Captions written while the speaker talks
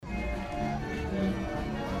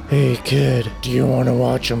Hey kid, do you want to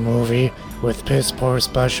watch a movie with piss poor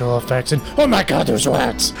special effects and oh my god, there's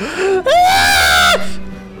rats! You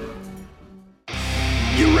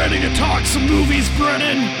ready to talk some movies,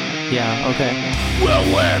 Brennan? Yeah, okay. Well,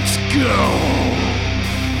 let's go!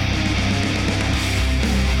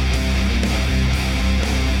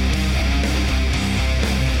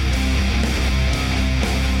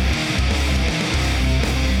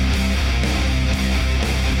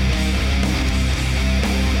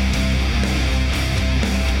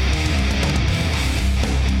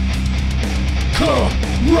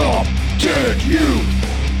 Corrupted youth!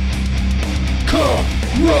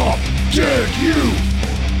 Corrupted youth!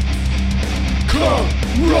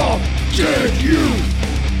 Corrupted youth!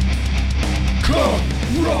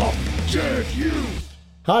 Corrupted youth!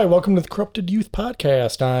 Hi, welcome to the Corrupted Youth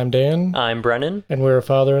Podcast. I'm Dan. I'm Brennan. And we're a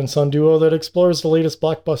father and son duo that explores the latest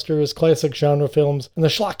blockbusters, classic genre films, and the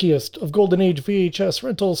schlockiest of Golden Age VHS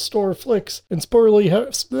rentals, store flicks, and spoiler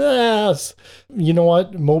You know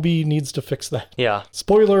what? Moby needs to fix that. Yeah.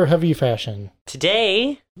 Spoiler heavy fashion.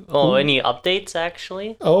 Today, any updates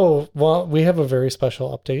actually? Oh, well, we have a very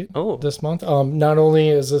special update this month. Not only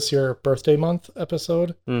is this your birthday month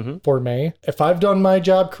episode for May, if I've done my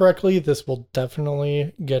job correctly, this will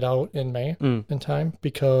definitely get out in May in time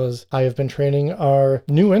because I have been training our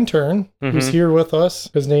new intern who's here with us.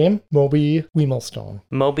 His name, Moby Weemelstone.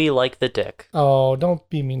 Moby like the dick. Oh, don't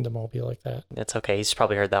be mean to Moby like that. It's okay. He's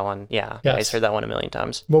probably heard that one. Yeah, yes. He's heard that one a million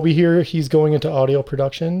times. Moby here, he's going into audio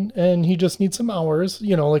production and he just needs some hours,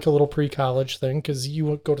 like a little pre-college thing because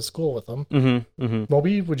you go to school with him.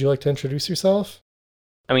 Moby, would you like to introduce yourself?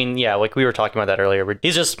 I mean, yeah, like we were talking about that earlier.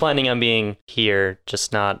 He's just planning on being here,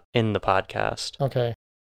 just not in the podcast. Okay.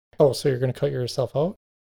 Oh, so you're going to cut yourself out?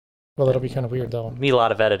 Well, that'll be kind of weird, though. Be a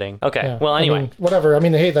lot of editing. Okay, yeah. Well, anyway. I mean, whatever. I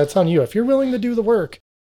mean, hey, that's on you. If you're willing to do the work.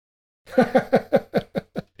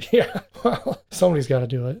 Yeah, well, somebody's got to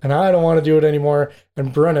do it. And I don't want to do it anymore.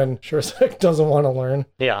 And Brennan sure as heck doesn't want to learn.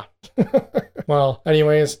 Yeah. Well,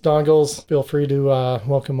 anyways, Dongles, feel free to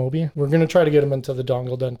welcome Moby. We're going to try to get him into the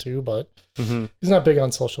Dongle Den too, but he's not big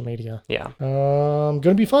on social media. Yeah. Going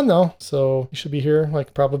to be fun though. So he should be here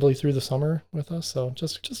like probably through the summer with us. So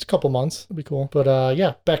just a couple months. It'll be cool. But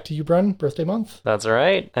yeah, back to you, Bren. Birthday month. That's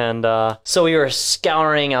right. And so we were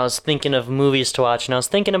scouring. I was thinking of movies to watch and I was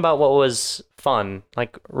thinking about what was fun,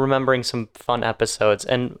 like remembering some fun episodes,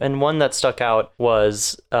 and one that stuck out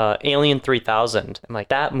was Alien 3000. I'm like,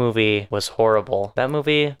 that movie was horrible. That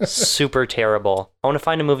movie super terrible. I want to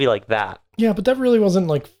find a movie like that. Yeah, but that really wasn't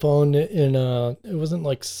like fun it wasn't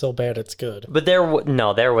like so bad it's good. But there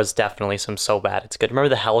was definitely some so bad it's good. Remember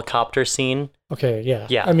the helicopter scene? Okay, yeah.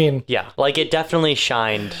 Yeah. I mean, yeah, like it definitely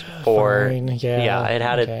shined for fine, yeah. It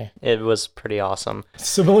had okay. it was pretty awesome.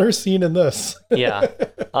 Similar scene in this. Yeah.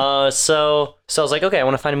 So I was like, okay, I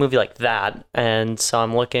want to find a movie like that. And so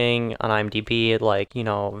I'm looking on IMDb at like,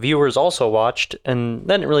 viewers also watched, and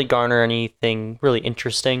that didn't really garner anything really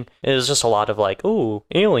interesting. It was just a lot of like, ooh,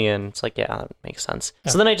 Alien. It's like, yeah, that makes sense.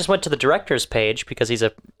 Yeah. So then I just went to the director's page because he's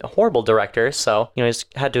a horrible director. So, he's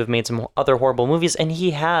had to have made some other horrible movies. And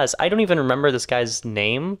he has. I don't even remember this guy's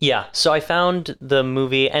name. Yeah. So I found the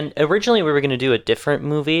movie, and originally we were going to do a different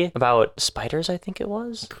movie about spiders, I think it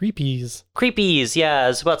was. Creepies, yeah.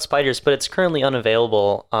 It's about spiders, but it's currently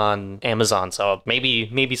unavailable on Amazon. So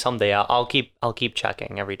maybe someday I'll keep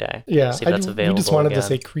checking every day. Yeah. See if that's available. You just wanted again. to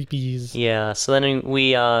say creepies. Yeah. So then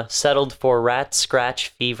we settled for Rat Scratch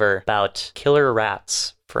Fever, about killer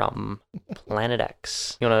rats from Planet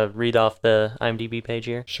X. You want to read off the IMDb page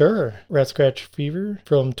here? Sure. Rat Scratch Fever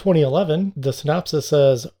from 2011. The synopsis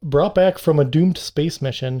says, brought back from a doomed space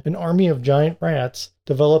mission, an army of giant rats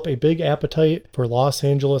develop a big appetite for Los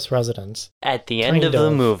Angeles residents. At the end of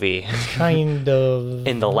the movie. Kind of.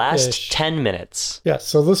 In the last 10 minutes. Yeah,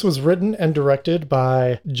 so this was written and directed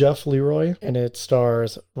by Jeff Leroy, and it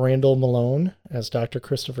stars Randall Malone as Dr.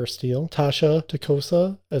 Christopher Steele, Tasha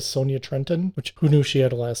Takosa as Sonia Trenton, which who knew she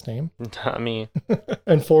had a last name? Not me.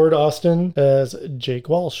 And Ford Austin as Jake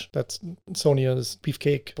Walsh. That's Sonia's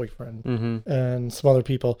beefcake boyfriend. And some other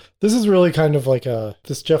people. This is really kind of like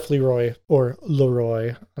this Jeff Leroy, or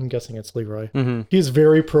Leroy, I'm guessing it's Leroy. He's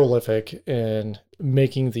very prolific in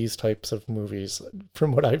making these types of movies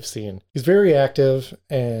from what I've seen. He's very active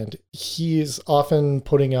and he's often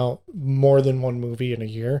putting out more than one movie in a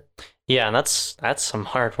year. Yeah, and that's some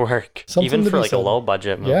hard work. Something even for like said. a low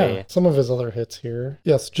budget movie. Yeah, some of his other hits here.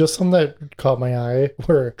 Yes, just some that caught my eye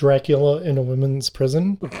were Dracula in a women's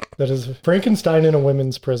prison. That is Frankenstein in a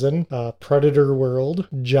women's prison. Predator World.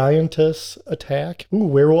 Giantess Attack. Ooh,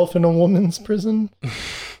 Werewolf in a woman's prison.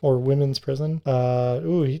 or Women's Prison.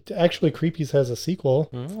 Actually, Creepies has a sequel.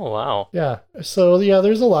 Oh, wow. Yeah. So, yeah,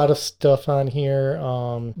 there's a lot of stuff on here.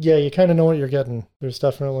 Yeah, you kind of know what you're getting. There's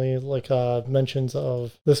definitely like mentions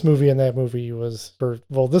of this movie and that movie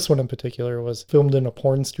this one in particular was filmed in a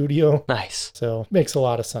porn studio. Nice. So makes a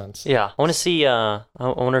lot of sense. Yeah. I want to see, I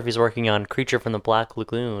wonder if he's working on Creature from the Black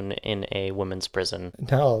Lagoon in a women's prison.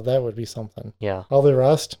 No, that would be something. Yeah. All the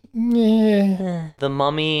rest, meh. The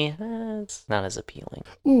Mummy, it's not as appealing.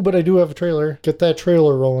 Ooh, but I do have a trailer. Get that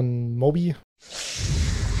trailer rolling, Moby.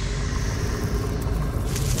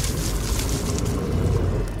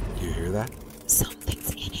 You hear that?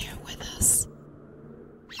 Something's in here with us.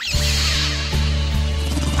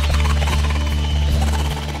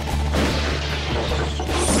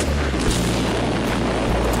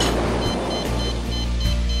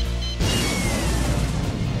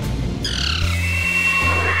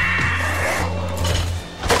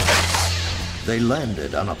 They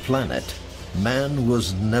landed on a planet man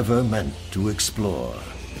was never meant to explore,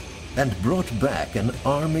 and brought back an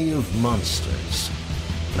army of monsters.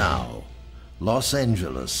 Now, Los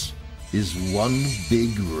Angeles is one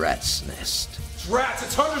big rat's nest. It's rats,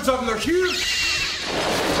 it's hundreds of them, they're huge!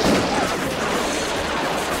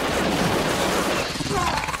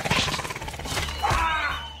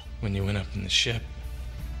 When you went up in the ship,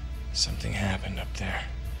 something happened up there.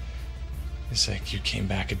 It's like you came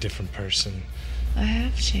back a different person. I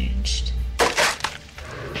have changed.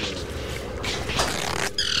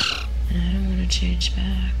 And I don't want to change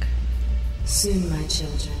back. Soon, my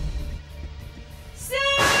children.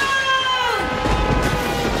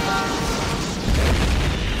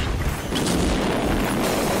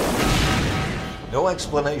 No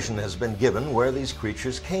explanation has been given where these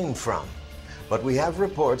creatures came from, but we have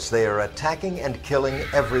reports they are attacking and killing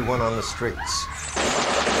everyone on the streets.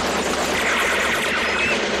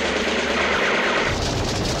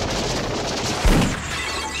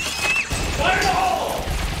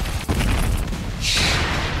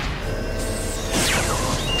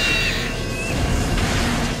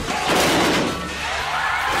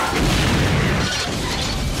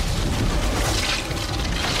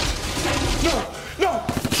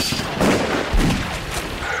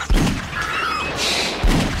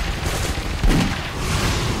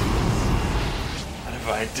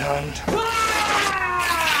 Done.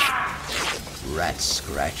 Rat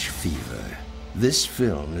Scratch Fever. This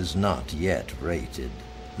film is not yet rated.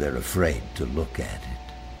 They're afraid to look at it.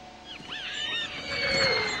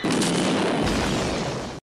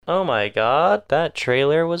 Oh my god, that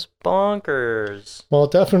trailer was bonkers. Well,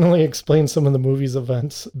 it definitely explains some of the movie's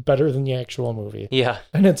events better than the actual movie. Yeah.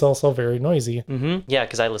 And it's also very noisy. Mm-hmm. Yeah,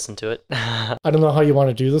 because I listened to it. I don't know how you want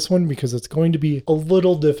to do this one because it's going to be a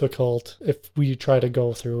little difficult if we try to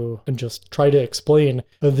go through and just try to explain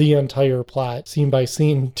the entire plot scene by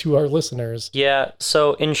scene to our listeners. Yeah,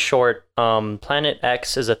 so in short, Planet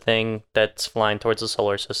X is a thing that's flying towards the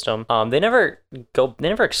solar system. They never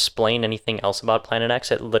explain anything else about Planet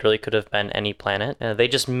X. It literally could have been any planet. They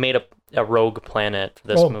just made a rogue planet for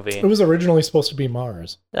this movie. It was originally supposed to be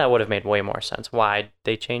Mars. That would have made way more sense. Why'd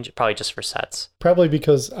they change it? Probably just for sets. Probably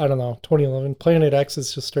because, I don't know, 2011, Planet X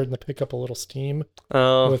is just starting to pick up a little steam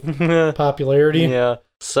with popularity. Yeah.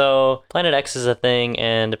 So Planet X is a thing,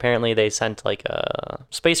 and apparently they sent like a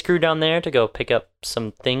space crew down there to go pick up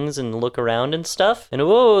some things and look around and stuff. And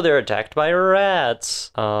whoa, they're attacked by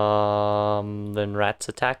rats. Then rats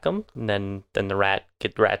attack them. And then the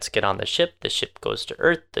rats get on the ship. The ship goes to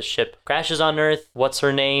Earth. The ship crashes on Earth. What's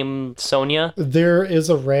her name? Sonia? There is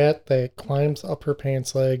a rat that climbs up her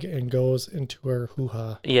pants leg and goes into her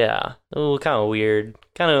hoo-ha. Yeah. Oh, kind of weird.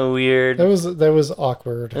 That was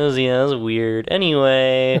awkward. That was weird.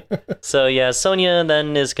 Anyway, so yeah, Sonia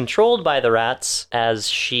then is controlled by the rats as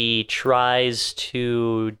she tries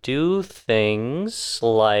to do things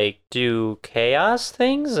like do chaos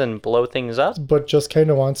things and blow things up. But just kind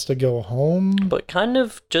of wants to go home. But kind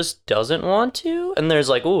of just doesn't want to. And there's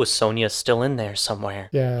like, oh, Sonia's still in there somewhere.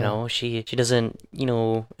 Yeah. You know, she doesn't, you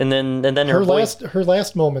know, and then her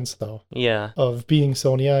last moments though. Yeah. Of being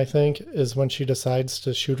Sonia, I think, is when she decides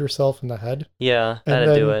to shoot herself in the head. Yeah,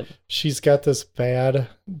 that'd do it. She's got this bad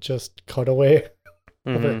just cutaway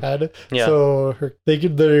of her head. Yeah. So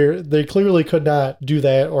they clearly could not do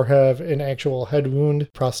that or have an actual head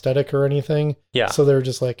wound prosthetic or anything. Yeah. So they're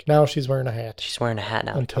just like, now she's wearing a hat. She's wearing a hat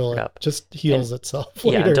now. Until it up. just heals itself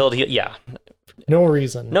Yeah, later. until yeah. No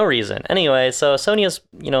reason. No reason. Anyway, so Sonya's,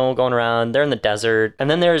 going around. They're in the desert. And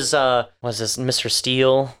then there's, what's this, Mr.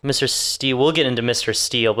 Steele? Mr. Steele, we'll get into Mr.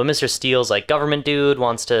 Steele, but Mr. Steele's like government dude,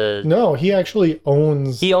 wants to... No, he actually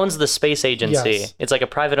owns... He owns the space agency. Yes. It's like a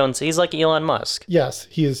private owned... He's like Elon Musk. Yes,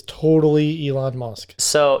 he is totally Elon Musk.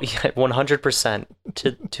 So, yeah, 100%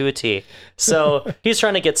 to a T. So, he's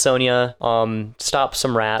trying to get Sonya, stop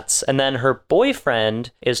some rats, and then her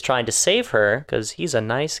boyfriend is trying to save her, because he's a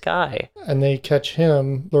nice guy. And they catch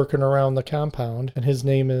him lurking around the compound, and his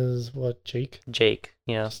name is, what, Jake? Jake.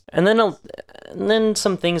 Yeah. And then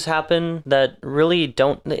some things happen that really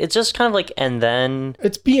don't... It's just kind of like, and then...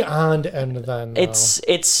 It's beyond and then, though.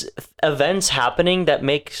 It's events happening that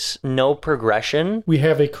makes no progression. We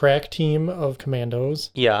have a crack team of commandos.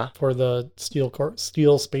 Yeah. For the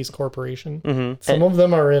Steel Space Corporation. Mm-hmm. Some of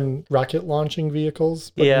them are in rocket launching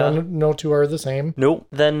vehicles, but no two are the same. Nope.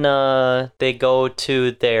 Then they go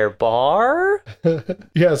to their bar.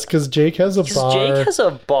 Yes, because Jake has a bar. Jake has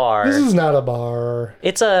a bar. This is not a bar.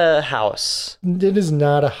 It's a house. It is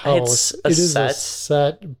not a house. It is a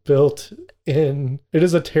set built in. It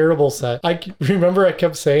is a terrible set. I remember I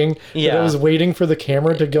kept saying that I was waiting for the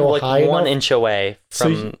camera to go like high 1 enough. inch away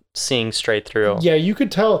from seeing straight through. Yeah, you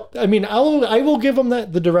could tell. I mean, I will give him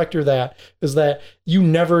that. The director is that you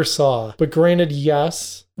never saw. But granted,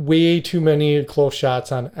 yes, way too many close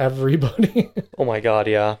shots on everybody. Oh my god,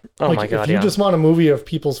 yeah. Oh my god, if you just want a movie of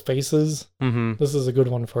people's faces, this is a good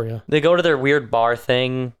one for you. They go to their weird bar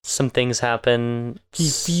thing. Some things happen. He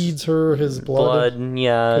feeds her his blood.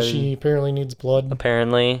 Yeah. Because she apparently needs blood.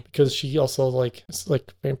 Apparently. Because she also is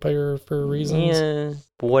like vampire for reasons. Yeah.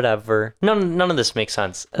 Whatever. None of this makes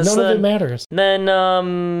sense. None of it matters.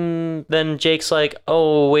 Then Jake's like,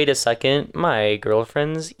 oh, wait a second. My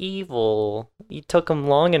girlfriend's evil. You took him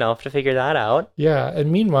long enough to figure that out. Yeah,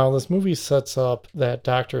 and meanwhile, this movie sets up that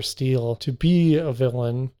Dr. Steele to be a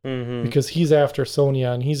villain because he's after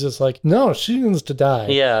Sonya, and he's just like, no, she needs to die.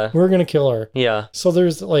 Yeah. We're going to kill her. Yeah. So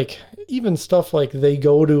there's even stuff like they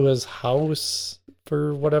go to his house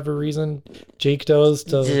for whatever reason. Jake does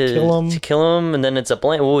to kill him. To kill him, and then it's a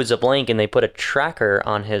blank. Oh, it's a blank, and they put a tracker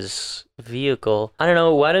on his vehicle. I don't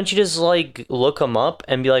know. Why don't you just look him up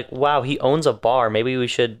and be like, wow, he owns a bar. Maybe we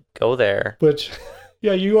should go there. Which...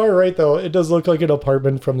 Yeah, you are right, though. It does look like an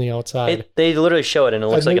apartment from the outside. They literally show it, and it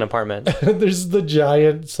looks like an apartment. There's the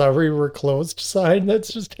giant "Sorry, we're closed" sign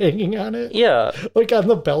that's just hanging on it. Yeah. Like on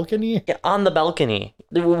the balcony. Yeah, on the balcony.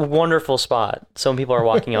 Wonderful spot. So when people are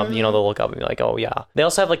walking up, they'll look up and be like, oh, yeah. They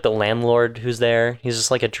also have, the landlord who's there. He's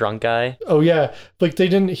just, a drunk guy. Oh, yeah. He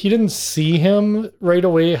didn't see him right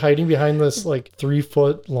away hiding behind this,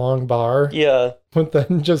 3-foot long bar. Yeah. But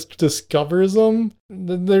then just discovers them.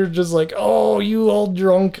 Then they're just like, oh, you old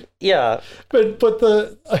drunk. Yeah. But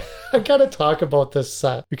I gotta talk about this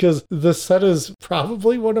set because the set is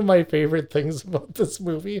probably one of my favorite things about this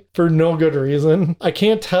movie for no good reason. I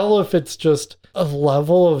can't tell if it's just a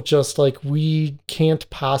level of just we can't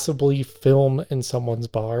possibly film in someone's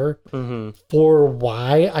bar for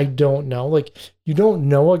why, I don't know. You don't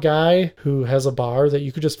know a guy who has a bar that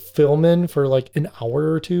you could just film in for an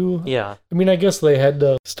hour or two. Yeah. I mean, I guess they had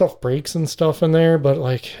to stuff breaks and stuff in there, but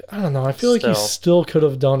I don't know. I feel like you still could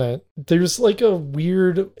have done it. There's a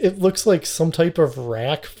weird, it looks like some type of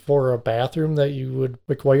rack for a bathroom that you would,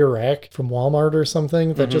 wire rack from Walmart or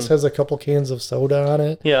something that just has a couple cans of soda on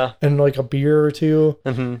it. Yeah. And a beer or two.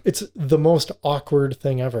 It's the most awkward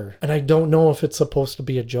thing ever. And I don't know if it's supposed to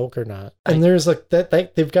be a joke or not. And there's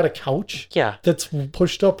that they've got a couch. Yeah. That's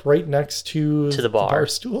pushed up right next to the bar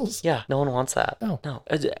stools. Yeah, no one wants that. No.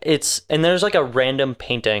 And there's a random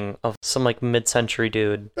painting of some mid-century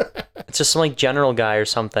dude. It's just some general guy or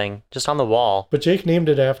something just on the wall. But Jake named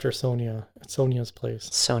it after Sonya. It's Sonya's place.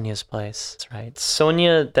 Sonya's place. That's right.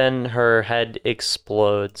 Sonya, then her head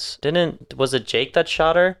explodes. Was it Jake that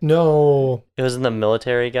shot her? No. It was the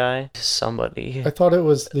military guy. Somebody. I thought it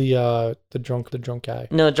was the drunk guy.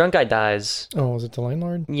 No, the drunk guy dies. Oh, was it the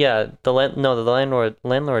landlord? Yeah, the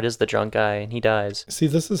landlord is the drunk guy, and he dies. See,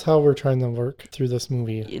 this is how we're trying to work through this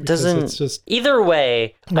movie. It doesn't. It's just either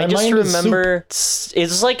way. I just mind is remember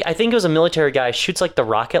it's I think it was a military guy shoots the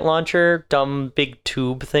rocket launcher, dumb big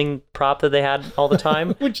tube thing prop that they had all the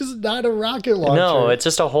time. Which is not a rocket launcher. No, it's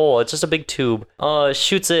just a hole. It's just a big tube.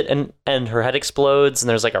 Shoots it, and her head explodes, and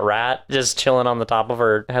there's a rat just chilling on the top of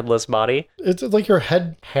her headless body. It's her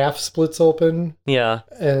head half splits open. Yeah.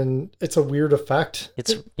 And it's a weird effect.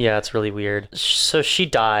 It's really weird. So she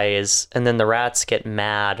dies, and then the rats get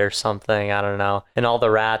mad or something. I don't know. And all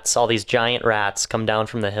these giant rats come down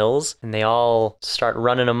from the hills, and they all start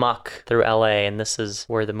running amok walk through LA, and this is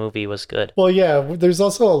where the movie was good. Well, yeah, there's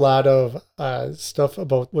also a lot of stuff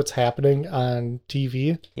about what's happening on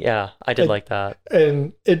TV. Yeah, I did like that.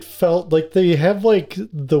 And it felt like they have like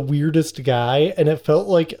the weirdest guy, and it felt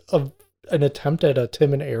like an attempt at a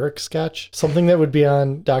Tim and Eric sketch, something that would be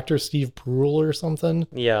on Dr. Steve Brule or something.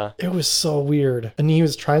 Yeah. It was so weird. And he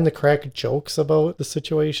was trying to crack jokes about the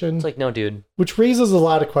situation. It's like, no, dude. Which raises a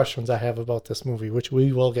lot of questions I have about this movie, which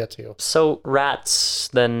we will get to. So rats,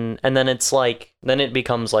 then it's like, then it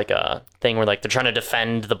becomes like a thing where like they're trying to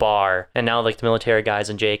defend the bar, and now like the military guys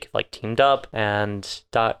and Jake like teamed up, and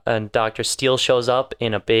Dr. Steele shows up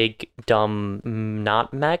in a big dumb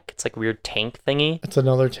not mech. It's like a weird tank thingy. It's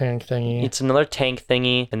another tank thingy. It's another tank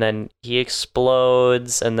thingy, and then he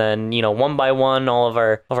explodes, and then one by one, all of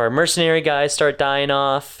our mercenary guys start dying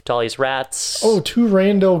off to all these rats. Oh, two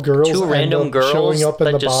random girls showing up in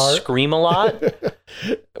that the just bar. Scream a lot.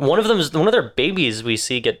 One of their babies we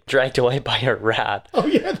see get dragged away by a rat. Oh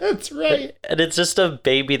yeah, that's right. And it's just a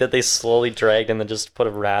baby that they slowly dragged and then just put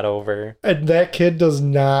a rat over. And that kid does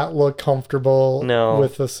not look comfortable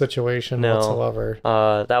with the situation No. whatsoever.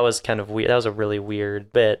 That was kind of weird. That was a really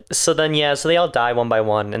weird bit. So then, so they all die one by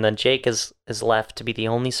one, and then Jake is left to be the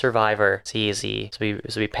only survivor. So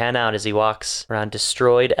we pan out as he walks around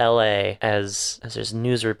destroyed LA as there's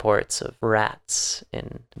news reports of rats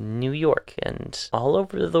in New York and all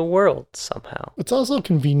over the world somehow. It's also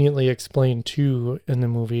conveniently explained too in the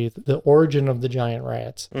movie the origin of the giant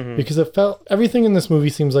rats, because it felt everything in this movie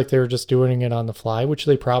seems like they were just doing it on the fly, which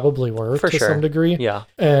they probably were to some degree. Yeah.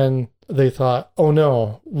 And they thought, oh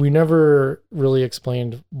no, we never really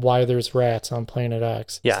explained why there's rats on Planet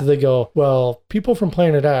X. Yeah. So they go, well, people from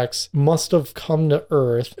Planet X must have come to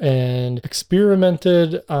Earth and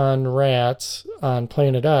experimented on rats on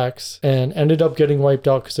Planet X and ended up getting wiped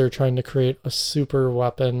out because they're trying to create a super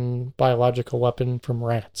weapon, biological weapon from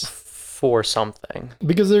rats. For something.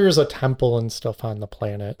 Because there's a temple and stuff on the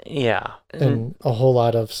planet. Yeah. And a whole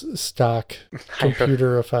lot of stock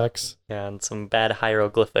computer effects. Yeah, and some bad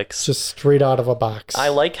hieroglyphics. Just straight out of a box. I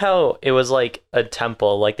like how it was like a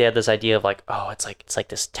temple. Like they had this idea of like, oh, it's like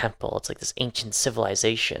this temple. It's like this ancient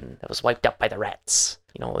civilization that was wiped out by the rats.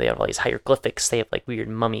 They have all these hieroglyphics. They have like weird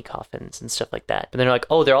mummy coffins and stuff like that. But then they're like,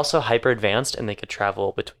 oh, they're also hyper advanced and they could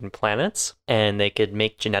travel between planets and they could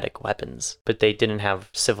make genetic weapons. But they didn't have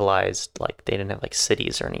civilized, like they didn't have like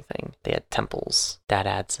cities or anything. They had temples. That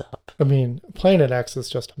adds up. I mean, Planet X is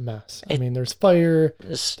just a mess. There's fire,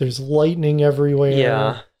 there's lightning everywhere.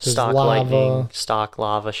 Yeah. There's Stock lava. lightning, stock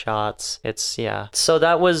lava shots. So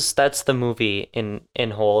that's the movie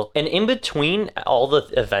in whole. And in between all the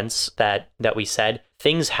events that we said,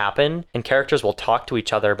 things happen and characters will talk to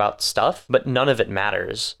each other about stuff, but none of it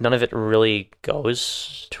matters. None of it really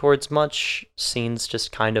goes towards much. Scenes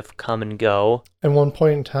just kind of come and go. At one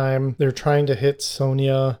point in time, they're trying to hit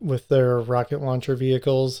Sonia with their rocket launcher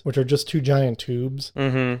vehicles, which are just two giant tubes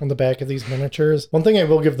on the back of these miniatures. One thing I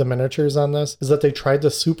will give the miniatures on this is that they tried to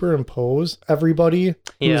superimpose everybody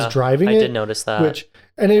who was driving it. I did notice that.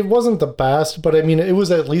 And it wasn't the best, but I mean, it was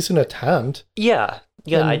at least an attempt. Yeah,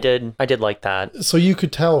 I did like that. So you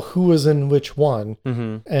could tell who was in which one.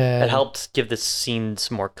 And it helped give the scenes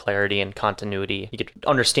more clarity and continuity. You could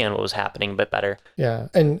understand what was happening a bit better. Yeah,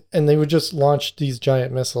 and they would just launch these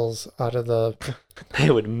giant missiles out of the...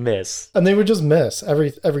 They would miss. And they would just miss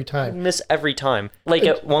every time. Miss every time. Like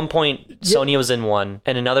at one point, Sonia was in one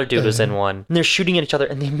and another dude was in one. And they're shooting at each other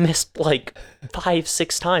and they missed like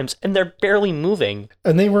 5-6 times and they're barely moving.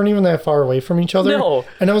 And they weren't even that far away from each other. No.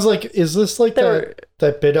 And I was like, is this like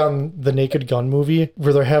that bit on the Naked Gun movie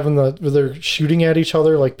where they're shooting at each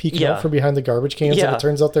other, like peeking out from behind the garbage cans, and it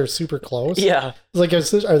turns out they're super close? Yeah. Like,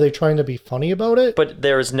 are they trying to be funny about it? But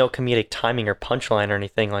there was no comedic timing or punchline or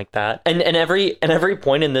anything like that. And every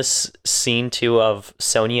point in this scene too of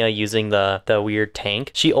Sonia using the weird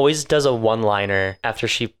tank, she always does a one-liner after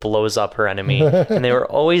she blows up her enemy. And they were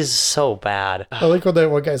always so bad. I like when that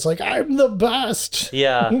one guy's like, I'm the best.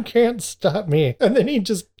 Yeah. You can't stop me. And then he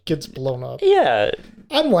just gets blown up. Yeah.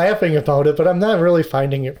 I'm laughing about it, but I'm not really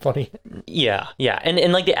finding it funny. Yeah.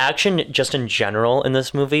 And like the action just in general in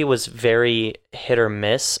this movie was very hit or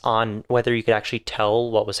miss on whether you could actually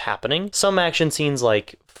tell what was happening. Some action scenes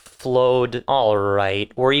like flowed all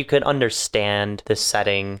right, where you could understand the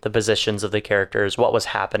setting, the positions of the characters, what was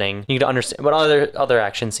happening. You could understand. But other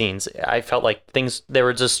action scenes, I felt like there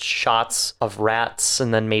were just shots of rats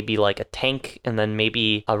and then maybe like a tank and then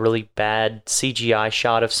maybe a really bad CGI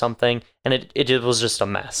shot of something. and it was just a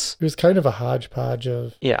mess. It was kind of a hodgepodge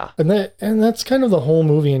of Yeah. and that's kind of the whole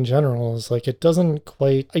movie in general is like it doesn't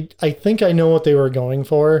quite I think I know what they were going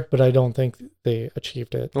for, but I don't think they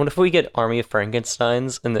achieved it. What if we get Army of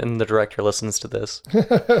Frankensteins and then the director listens to this?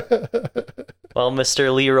 Well,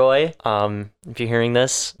 Mr. Leroy, if you're hearing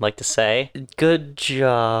this, I'd like to say, good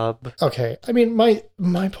job. Okay, I mean,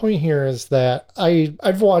 my point here is that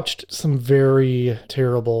I've watched some very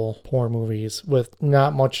terrible horror movies with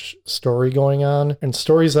not much story going on, and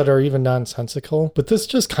stories that are even nonsensical, but this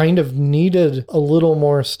just kind of needed a little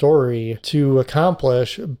more story to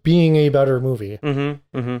accomplish being a better movie.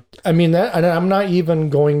 I mean, that, and I'm not even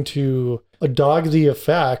going to dog the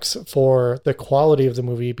effects for the quality of the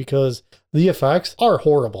movie because the effects are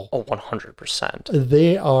horrible. Oh, 100%.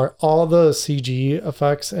 They are, all the CG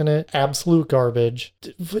effects in it, absolute garbage.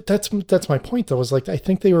 That's my point though, is like, I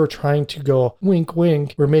think they were trying to go, wink,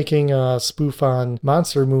 wink, we're making a spoof on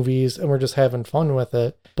monster movies and we're just having fun with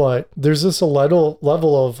it. But there's this level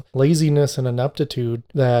of laziness and ineptitude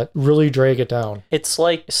that really drag it down. It's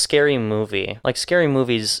like Scary Movie. Like Scary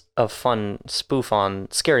Movie's a fun spoof on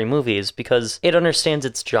scary movies because it understands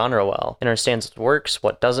its genre well. It understands what works,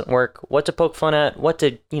 what doesn't work, what to poke fun at, what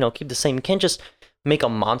to, keep the same. You can't just make a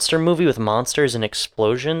monster movie with monsters and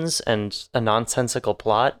explosions and a nonsensical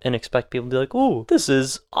plot and expect people to be like, ooh, this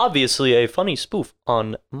is obviously a funny spoof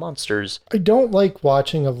on monsters. I don't like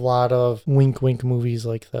watching a lot of wink wink movies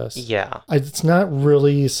like this. Yeah. It's not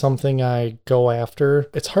really something I go after.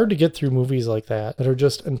 It's hard to get through movies like that are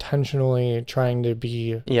just intentionally trying to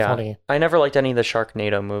be funny. I never liked any of the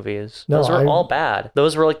Sharknado movies. No, Those were all bad.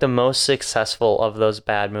 Those were like the most successful of those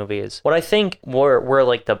bad movies. What I think were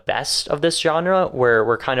like the best of this genre where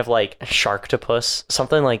we're kind of like Sharktopus,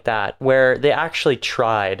 something like that, where they actually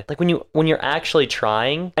tried. Like when you're actually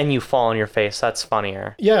trying and you fall on your face, that's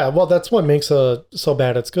funnier. Yeah, well, that's what makes a So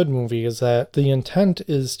Bad It's Good movie, is that the intent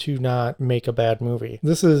is to not make a bad movie.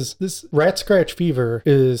 This Rat Scratch Fever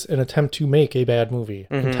is an attempt to make a bad movie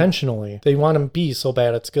intentionally. They want to be so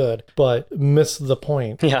bad it's good, but miss the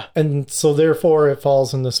point. Yeah. And so therefore it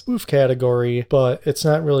falls in the spoof category, but it's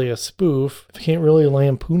not really a spoof. It can't really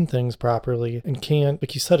lampoon things properly and can't,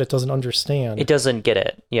 like you said, it doesn't understand. It doesn't get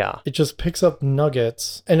it. Yeah. It just picks up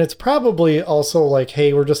nuggets. And it's probably also like,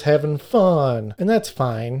 hey, we're just having fun. And that's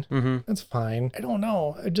fine. That's fine. I don't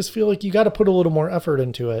know. I just feel like you got to put a little more effort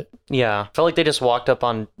into it. Yeah. I felt like they just walked up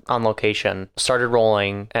on location, started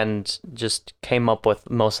rolling, and just came up with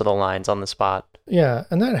most of the lines on the spot. Yeah,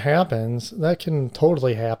 and that happens. That can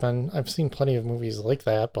totally happen. I've seen plenty of movies like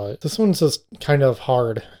that, but this one's just kind of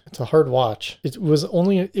hard. It's a hard watch. It was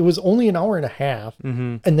only an hour and a half,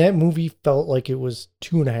 and that movie felt like it was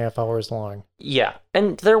 2.5 hours long. Yeah,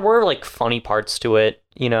 and there were like funny parts to it,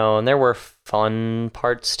 and there were fun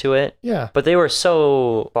parts to it. Yeah. But they were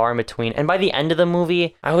so far in between. And by the end of the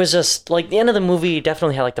movie, I was just like, the end of the movie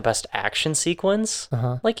definitely had like the best action sequence.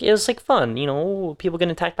 Like it was like fun, people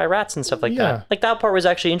getting attacked by rats and stuff like that. Like that part was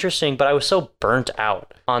actually interesting, but I was so burnt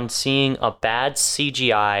out on seeing a bad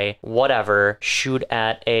CGI, whatever, shoot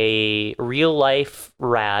at a real life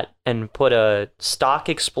rat and put a stock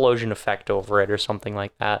explosion effect over it or something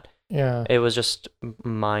like that. Yeah. It was just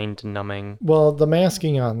mind-numbing. Well, the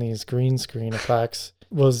masking on these green screen effects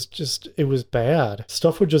was just, it was bad.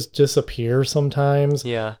 Stuff would just disappear sometimes.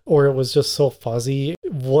 Yeah. Or it was just so fuzzy.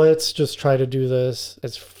 Let's just try to do this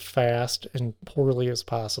as fast and poorly as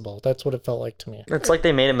possible. That's what it felt like to me. It's like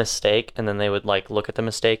they made a mistake and then they would like look at the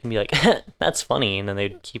mistake and be like, that's funny, and then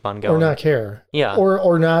they'd keep on going. Or not care. Yeah.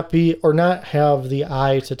 Or not have the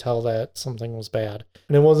eye to tell that something was bad.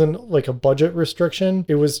 And it wasn't like a budget restriction.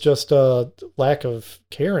 It was just a lack of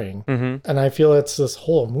caring. And I feel it's this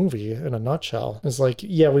whole movie in a nutshell. It's like,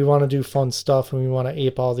 yeah, we want to do fun stuff and we want to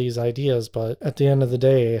ape all these ideas, but at the end of the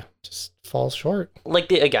day, just falls short.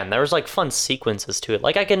 Like again, there was like fun sequences to it.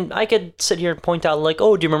 Like I could sit here and point out like,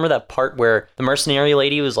 oh, do you remember that part where the mercenary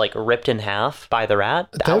lady was like ripped in half by the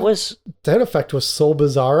rat? That effect was so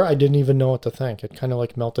bizarre. I didn't even know what to think. It kind of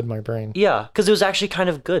like melted my brain. Yeah, because it was actually kind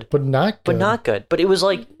of good, but not good. But it was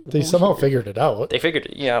like they somehow figured it out. They figured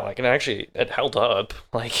it. Yeah, like it held up.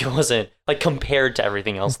 Like it wasn't like compared to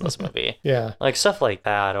everything else in this movie. Yeah, like stuff like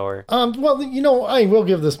that. Or well, I will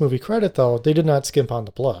give this movie credit though. They did not skimp on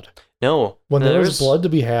the blood. No. When there was blood to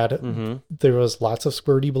be had, there was lots of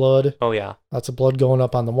squirty blood. Oh, yeah. Lots of blood going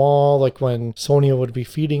up on the wall, like when Sonia would be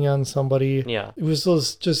feeding on somebody. Yeah. It was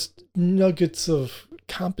those just nuggets of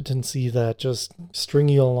competency that just string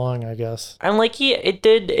you along, I guess. And like it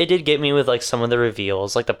did get me with like some of the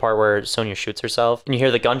reveals, like the part where Sonya shoots herself and you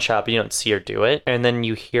hear the gunshot, but you don't see her do it. And then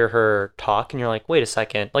you hear her talk and you're like, wait a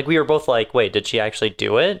second. Like we were both like, wait, did she actually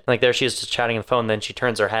do it? Like there she is just chatting on the phone, then she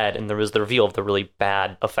turns her head and there was the reveal of the really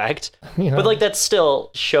bad effect. Yeah. But like that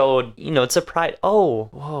still showed, it's surprise. Oh,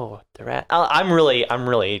 whoa, the rat. I'm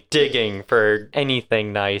really digging for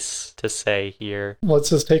anything nice to say here. Let's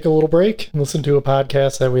just take a little break and listen to a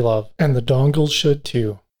podcast that we love. And the dongles should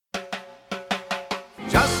too.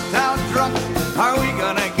 Just how drunk are we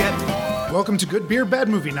gonna get? Welcome to Good Beer, Bad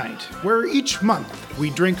Movie Night, where each month we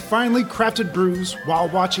drink finely crafted brews while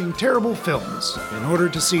watching terrible films in order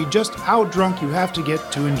to see just how drunk you have to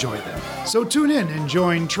get to enjoy them. So tune in and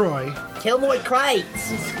join Troy, Kilmore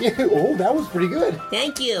Crites. Oh, that was pretty good.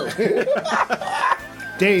 Thank you.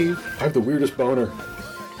 Dave, I have the weirdest boner.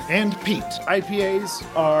 and Pete. IPAs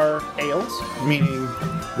are ales, meaning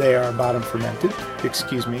they are bottom fermented.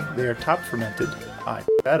 Excuse me, they are top fermented. I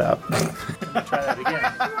f***ed that up. Try that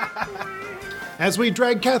again. As we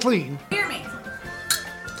drag Kathleen, Hear me.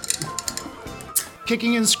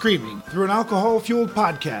 kicking and screaming through an alcohol-fueled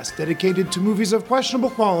podcast dedicated to movies of questionable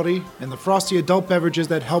quality and the frosty adult beverages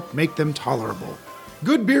that help make them tolerable.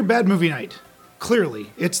 Good Beer, Bad Movie Night.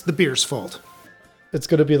 Clearly, it's the beer's fault. It's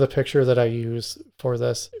going to be the picture that I use for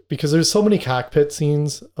this because there's so many cockpit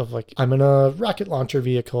scenes of like, I'm in a rocket launcher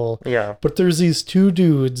vehicle. Yeah. But there's these two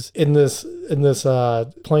dudes in this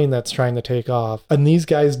plane that's trying to take off. And these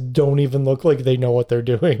guys don't even look like they know what they're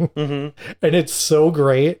doing. Mm-hmm. And it's so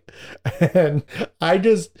great. And I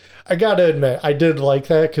got to admit, I did like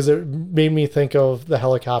that because it made me think of the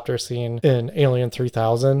helicopter scene in Alien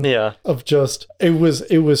 3000. Yeah. Of just, it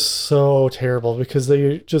was so terrible because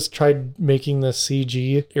they just tried making this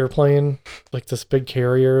CG airplane, like this big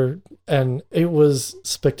carrier, and it was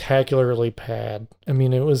spectacularly bad. I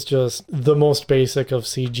mean, it was just the most basic of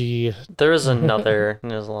CG. There's another,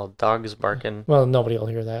 there's a little dogs barking. Well, nobody will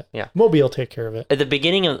hear that. Yeah. Moby will take care of it. At the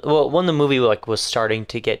beginning of, when the movie like was starting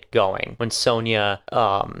to get going, when Sonya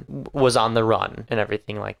was on the run and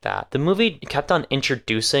everything like that, the movie kept on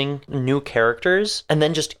introducing new characters and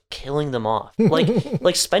then just killing them off.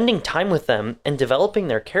 Like spending time with them and developing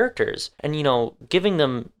their characters and, giving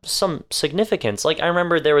them some significance. Like I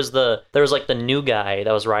remember there was like the new guy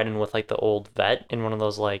that was riding with like the old vet in one of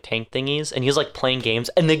those like tank thingies, and he was like playing games,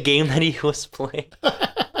 and the game that he was playing,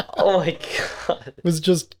 oh my god, it was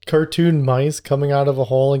just cartoon mice coming out of a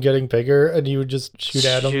hole and getting bigger, and you would just shoot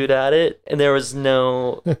at them. Shoot at it, and there was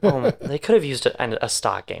no. They could have used a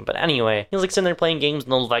stock game, but anyway, he was like sitting there playing games,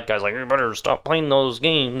 and those vet guys like, you better stop playing those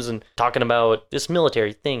games, and talking about this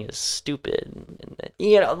military thing is stupid.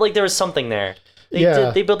 And, like there was something there.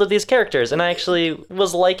 They built up these characters, and I actually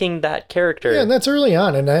was liking that character. Yeah, and that's early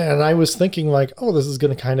on, and I was thinking like, oh, this is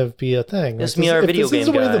going to kind of be a thing. This is me, our video game guy. This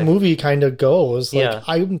is the way the movie kind of goes. Like, Yeah.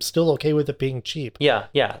 I'm still okay with it being cheap. Yeah.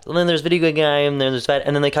 And then there's video game guy, and then there's that,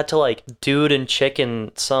 and then they cut to like dude and chick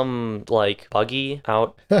in some like buggy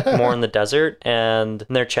out more in the desert, and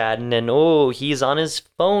they're chatting, and he's on his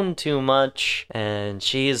phone too much, and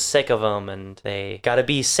she's sick of him, and they gotta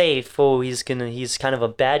be safe. He's kind of a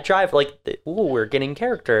bad driver. Like, we're getting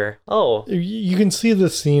character. You can see the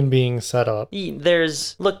scene being set up.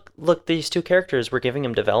 There's look, these two characters, we're giving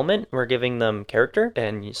them development, we're giving them character,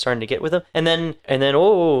 and you're starting to get with them, and then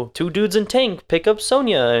two dudes in tank pick up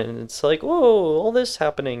Sonya, and it's like, all this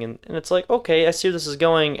happening, and it's like, okay, I see where this is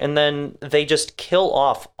going, and then they just kill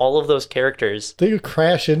off all of those characters. They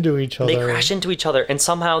crash into each other. And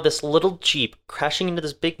somehow this little Jeep crashing into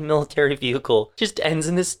this big military vehicle just ends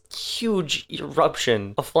in this huge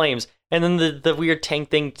eruption of flames. And then the weird tank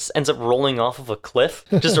thing just ends up rolling off of a cliff,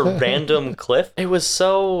 just a random cliff. It was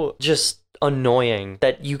so just annoying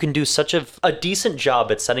that you can do such a decent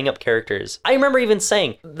job at setting up characters. I remember even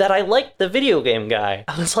saying that I liked the video game guy.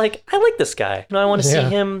 I was like, I like this guy. I want to see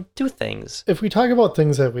him do things. If we talk about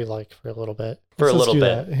things that we like for a little bit.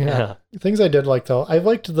 Yeah. Things I did like, though. I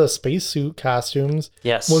liked the spacesuit costumes.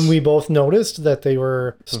 Yes. When we both noticed that they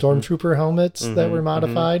were stormtrooper helmets that were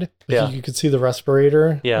modified. Like you could see the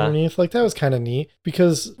respirator underneath. Like, that was kind of neat.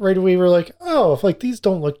 Because right away we were like, if like these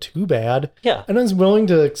don't look too bad. Yeah. And I was willing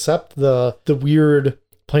to accept the weird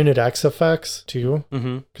Planet X effects, too.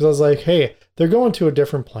 Because I was like, hey, they're going to a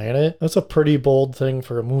different planet. That's a pretty bold thing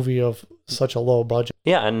for a movie of such a low budget.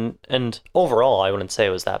 Yeah, and overall, I wouldn't say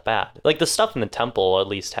it was that bad. Like, the stuff in the temple at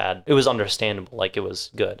least it was understandable. Like, it was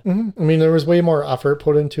good. Mm-hmm. I mean, there was way more effort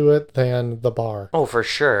put into it than the bar. Oh, for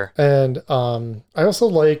sure. And I also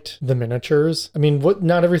liked the miniatures. I mean,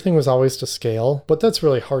 not everything was always to scale, but that's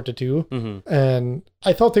really hard to do. Mm-hmm. And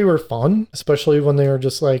I thought they were fun, especially when they were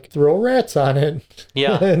just like, throw rats on it.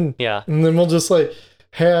 Yeah, and then we'll just like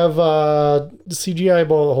have CGI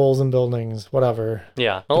bullet holes in buildings, whatever.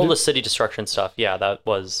 Yeah, all the city destruction stuff. Yeah, that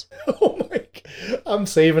was... Oh my God. I'm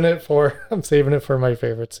saving it for my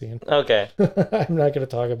favorite scene. Okay. I'm not going to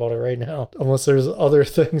talk about it right now, unless there's other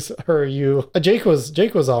things. Or you, Jake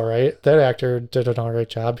was all right. That actor did an all right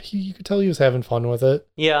job. You could tell he was having fun with it.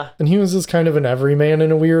 Yeah. And he was just kind of an everyman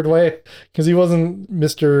in a weird way, because he wasn't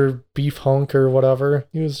Mr. Beef Hunk or whatever.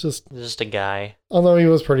 He was just a guy. Although he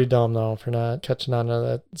was pretty dumb, though, for not catching on to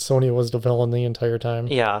that Sonya was the villain the entire time.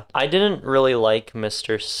 Yeah. I didn't really like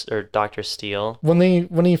or Dr. Steele.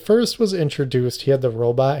 When he first was introduced, he had the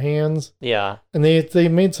robot hands. Yeah. And they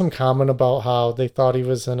made some comment about how they thought he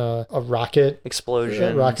was in a rocket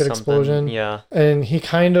explosion. Explosion. Yeah. And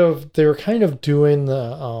they were kind of doing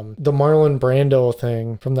the Marlon Brando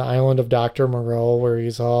thing from the Island of Dr. Moreau, where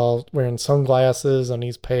he's all wearing sunglasses and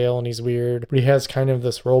he's pale and he's weird, but he has kind of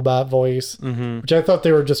this robot voice. Mm-hmm. Which I thought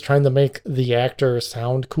they were just trying to make the actor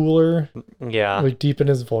sound cooler. Yeah. Like deepen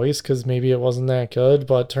his voice, because maybe it wasn't that good,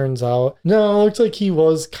 but turns out, no, it looks like he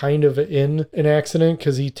was kind of in an accident,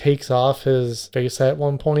 because he takes off his face at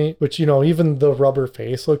one point, which, even the rubber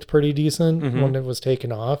face looked pretty decent when it was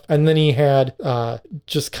taken off. And then he had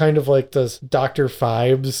just kind of like this Dr.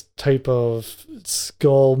 Phibes type of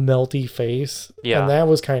skull melty face. Yeah. And that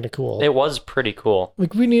was kind of cool. It was pretty cool.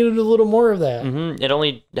 Like, we needed a little more of that. Mm-hmm. It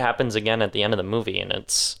only happens again at the end of the movie, and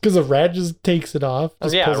it's because the rat just takes it off.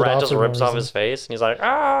 Rat just rips off his face, and he's like,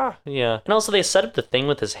 ah, yeah. And also, they set up the thing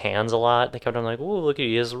with his hands a lot. They kept on like, oh, look at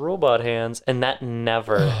his robot hands, and that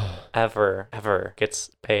never, ever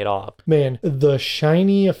gets paid off. Man, the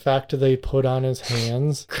shiny effect they put on his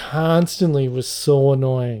hands constantly was so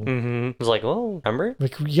annoying. Mm-hmm. It was like, oh, remember?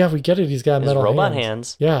 Like, yeah, we get it. He's got metal robot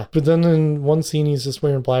hands. Yeah, but then in one scene, he's just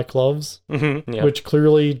wearing black gloves, which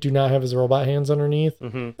clearly do not have his robot hands underneath.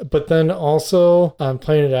 Mm-hmm. But then also on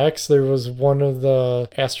Planet X, there was one of the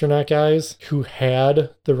astronaut guys who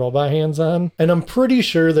had the robot hands on. And I'm pretty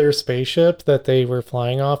sure their spaceship that they were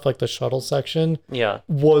flying off, like the shuttle section,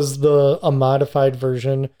 was a modified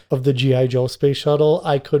version of the G.I. Joe space shuttle.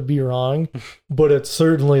 I could be wrong, but it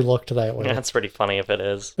certainly looked that way. That's pretty funny if it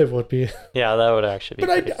is. It would be. Yeah, that would actually be.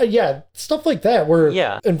 But stuff like that, where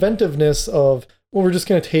inventiveness of, well, we're just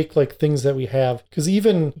going to take like things that we have. Because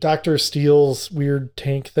even Dr. Steele's weird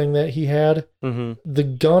tank thing that he had,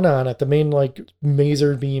 the gun on it, the main like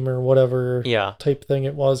maser beam or whatever type thing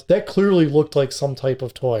it was, that clearly looked like some type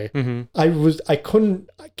of toy. I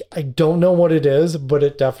don't know what it is, but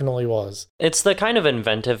it definitely was. It's the kind of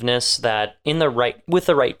inventiveness that with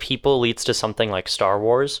the right people leads to something like Star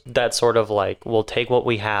Wars. That sort of like, we'll take what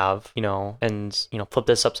we have, and flip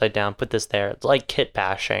this upside down, put this there. It's like kit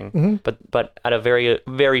bashing, but at a very,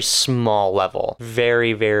 very small level,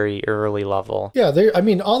 very, very early level. Yeah,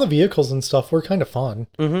 all the vehicles and stuff were kind of fun.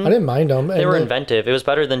 I didn't mind them. They were inventive. It was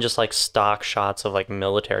better than just like stock shots of like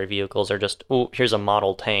military vehicles or just, oh, here's a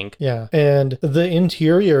model tank. Yeah, and the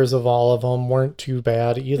interiors of all of them weren't too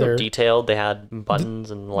bad either. They were detailed. They had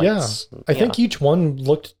buttons and lights. Yeah, I think each one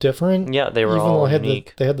looked different. Yeah, they were all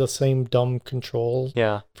unique. They had the same dumb controls.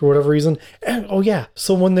 Yeah. For whatever reason. And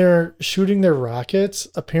so when they're shooting their rockets,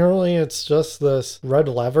 apparently it's just this red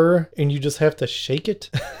lever, and you just have to shake it.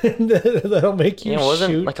 That'll make you shoot. It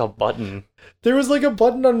wasn't like a button. There was like a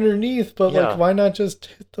button underneath, but like, why not just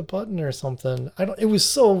hit the button or something? It was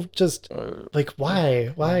so just like,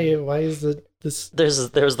 why is it this? There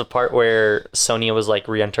was the part where Sonya was like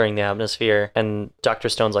re-entering the atmosphere, and Dr.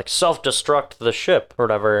 Stone's like, self-destruct the ship or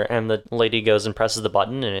whatever, and the lady goes and presses the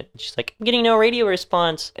button, and she's like, I'm getting no radio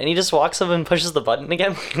response, and he just walks up and pushes the button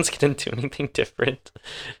again. It's gonna do anything different.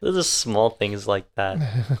 There's just small things like that.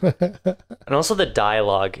 And also the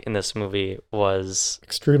dialogue in this movie was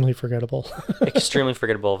extremely forgettable. Extremely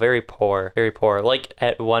forgettable. Very poor. Very poor. Like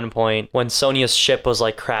at one point when Sonya's ship was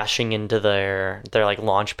like crashing into their like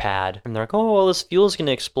launch pad, and they're like, oh, well, this fuel's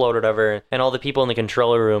gonna explode or whatever, and all the people in the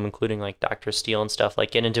controller room, including like Dr. Steele and stuff,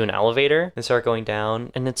 like get into an elevator and start going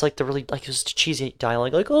down, and it's like the really like it was cheesy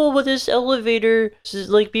dialogue, like, oh, but this elevator is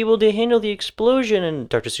like be able to handle the explosion, and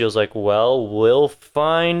Dr. Steele's like, well, we'll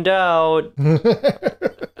find out.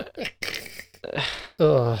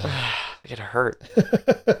 It hurt.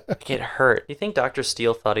 It hurt. Do you think Dr.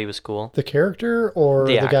 Steele thought he was cool? The character or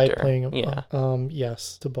the guy actor. playing him? Yeah.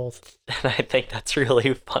 Yes, to both. And I think that's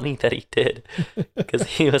really funny that he did, because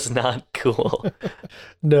he was not cool.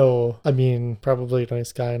 No, I mean, probably a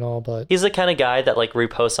nice guy and all, but He's the kind of guy that like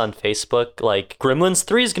reposts on Facebook, like Gremlins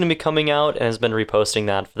 3 is going to be coming out, and has been reposting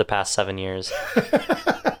that for the past 7 years.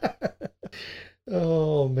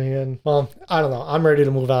 oh man. Well, I don't know. I'm ready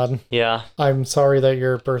to move on. Yeah. I'm sorry that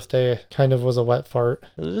your birthday kind of was a wet fart.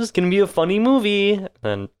 This is going to be a funny movie.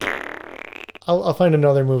 And I'll find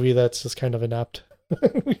another movie that's just kind of inept.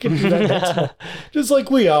 We can do that next month. Just like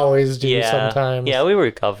we always do sometimes. Yeah, we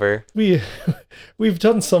recover. We've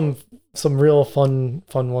done some real fun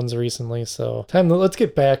ones recently, so let's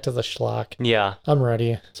get back to the schlock. Yeah. I'm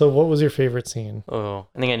ready. So what was your favorite scene? Oh,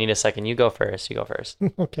 I think I need a second. You go first.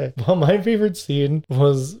 Okay. Well, my favorite scene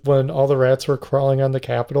was when all the rats were crawling on the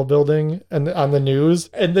Capitol building and on the news,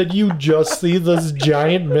 and then you just see this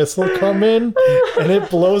giant missile come in, and it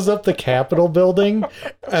blows up the Capitol building,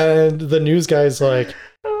 and the news guy's like,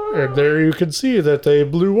 and there you can see that they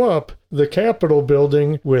blew up the Capitol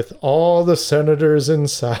building with all the senators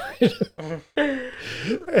inside.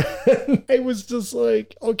 And I was just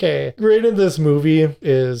like, okay. Granted, this movie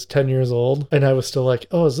is 10 years old, and I was still like,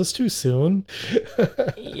 oh, is this too soon?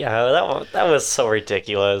 Yeah, that was so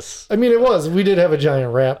ridiculous. I mean, it was. We did have a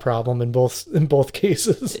giant rat problem in both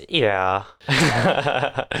cases. Yeah.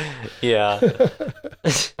 Yeah.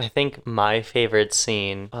 I think my favorite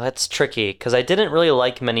scene, that's tricky, because I didn't really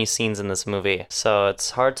like many scenes in this movie, so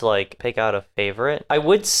it's hard to like pick out a favorite. I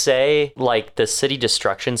would say like the city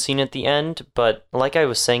destruction scene at the end, but like I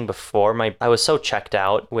was saying before, I was so checked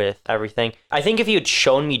out with everything. I think if you had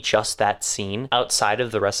shown me just that scene outside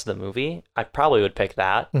of the rest of the movie, I probably would pick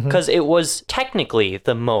that, because it was technically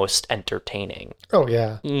the most entertaining. Oh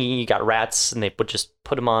yeah. You got rats, and they would just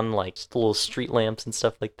put them on like little street lamps and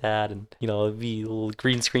stuff like that, and it'd be little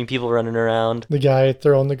green screen people running around. The guy barely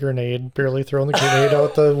throwing the grenade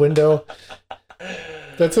out the window.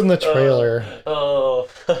 That's in the trailer.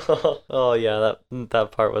 Oh yeah,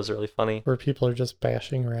 that part was really funny. Where people are just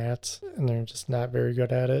bashing rats, and they're just not very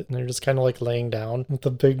good at it, and they're just kind of like laying down with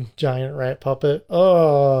the big giant rat puppet.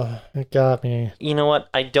 Oh, it got me. You know what?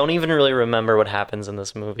 I don't even really remember what happens in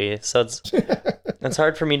this movie, so it's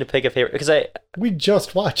hard for me to pick a favorite, because we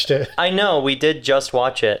just watched it. I know, we did just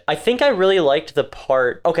watch it. I think I really liked the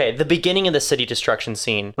part, the beginning of the city destruction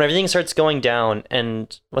scene, when everything starts going down,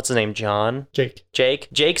 and what's his name, John?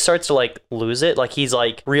 Jake starts to like lose it, like he's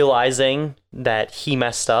like realizing that he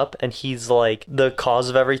messed up, and he's like the cause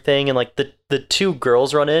of everything, and like the two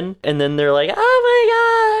girls run in, and then they're like,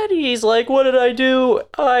 oh my god, he's like, what did I do?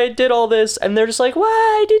 I did all this, and they're just like,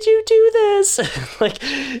 why did you do this? Like,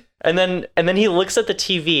 and then he looks at the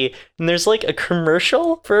TV, and there's like a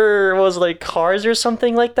commercial for, what was it, like Cars or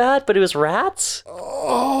something like that, but it was rats.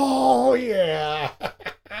 Oh yeah.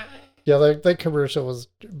 Yeah, that commercial was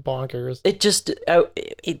bonkers. It just,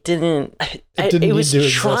 it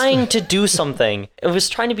was trying to do something. It was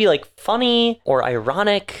trying to be like funny or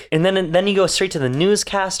ironic. And then you go straight to the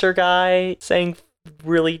newscaster guy saying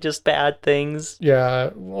really just bad things.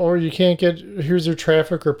 Yeah, or you can't here's your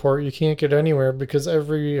traffic report, you can't get anywhere because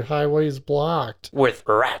every highway is blocked. With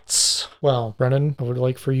rats. Well, Brennan, I would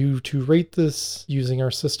like for you to rate this using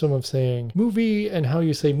our system of saying movie, and how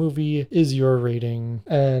you say movie is your rating,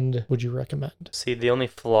 and would you recommend? See, the only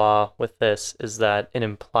flaw with this is that it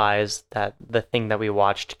implies that the thing that we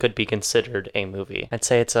watched could be considered a movie. I'd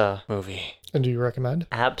say it's a movie. And do you recommend?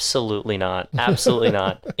 Absolutely not. Absolutely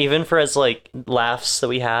not. Even for as like laughs that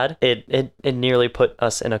we had, it nearly put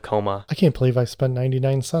us in a coma. I can't believe I spent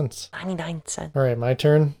 99 cents. 99 cents. All right, my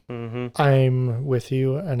turn. Mm-hmm. I'm with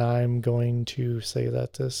you, and I'm going to say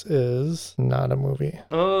that this is not a movie.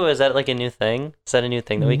 Oh, is that like a new thing? Is that a new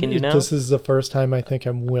thing that we can do now? This is the first time I think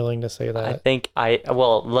I'm willing to say that.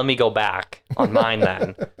 Well, let me go back on mine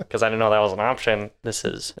then, because I didn't know that was an option. This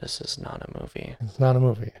is not a movie. It's not a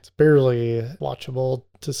movie. It's barely watchable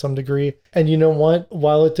to some degree. And you know what?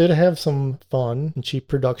 While it did have some fun and cheap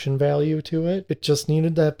production value to it, it just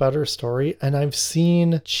needed that better story. And I've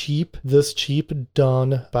seen this cheap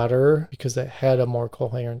done better because it had a more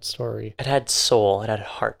coherent story. It had soul. It had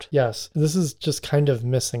heart. Yes. This is just kind of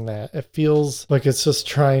missing that. It feels like it's just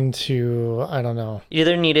trying to, I don't know. It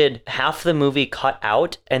either needed half the movie cut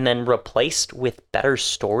out and then replaced with better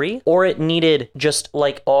story, or it needed just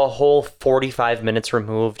like a whole 45 minutes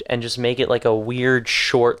removed and just make it like a weird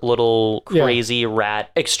short little crazy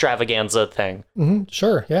rat extravaganza thing. Mm-hmm,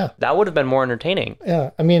 sure, yeah. That would have been more entertaining. Yeah,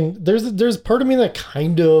 I mean, there's part of me that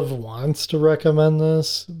kind of wants to recommend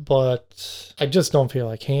this, but just don't feel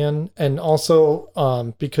I can. And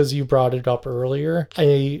also, because you brought it up earlier,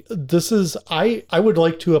 I would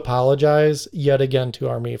like to apologize yet again to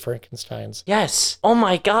Army of Frankensteins. Yes. Oh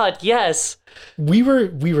my God. Yes. We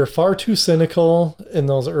were far too cynical in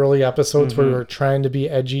those early episodes where we were trying to be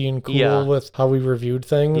edgy and cool with how we reviewed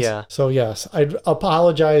things. Yeah. So yes, I'd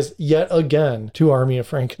apologize yet again to Army of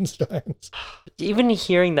Frankensteins. Even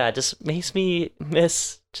hearing that just makes me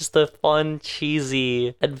miss just the fun,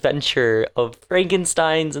 cheesy adventure of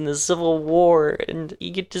Frankensteins in the Civil War, and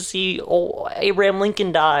you get to see Abraham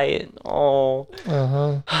Lincoln die. Oh.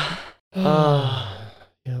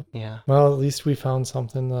 Yep. Yeah. Well, at least we found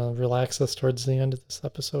something to relax us towards the end of this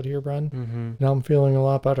episode here, Bren. Now I'm feeling a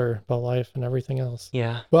lot better about life and everything else.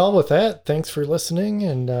 Yeah. Well, with that, thanks for listening,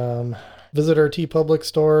 and visit our TeePublic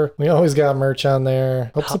store. We always got merch on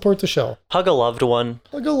there. Help support the show. Hug a loved one.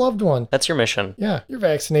 Hug a loved one. That's your mission. Yeah, you're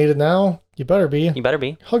vaccinated now. You better be. You better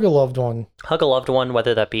be. Hug a loved one. Hug a loved one,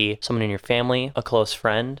 whether that be someone in your family, a close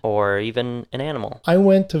friend, or even an animal. I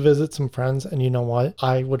went to visit some friends, and you know what?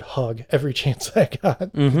 I would hug every chance I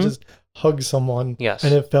got. Just hug someone. Yes.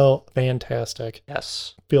 And it felt fantastic.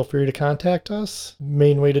 Yes. Feel free to contact us.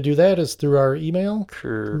 Main way to do that is through our email.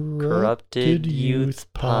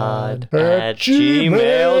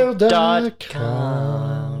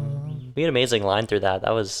 corruptedyouthpod@gmail.com. We had an amazing line through that.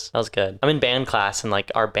 That was good. I'm in band class, and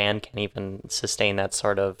like our band can't even sustain that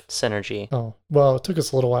sort of synergy. Oh, well, it took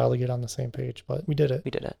us a little while to get on the same page, but we did it.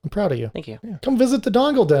 We did it. I'm proud of you. Thank you. Yeah. Come visit the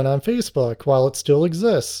Dongle Den on Facebook while it still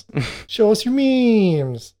exists. Show us your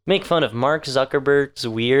memes. Make fun of Mark Zuckerberg's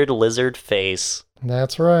weird lizard face.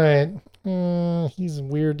 That's right. He's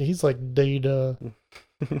weird. He's like Data.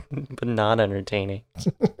 But not entertaining.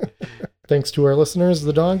 Thanks to our listeners,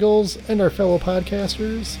 the Dongles, and our fellow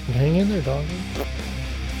podcasters. And hang in there, Dongle.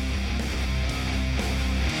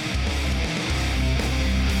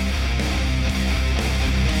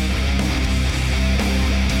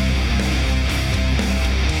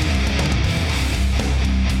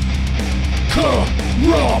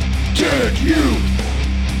 Corrupted youth!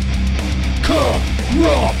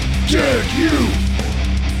 Corrupted youth!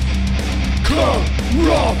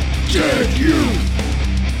 Corrupted youth!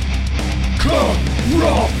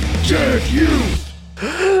 Corrupted youth!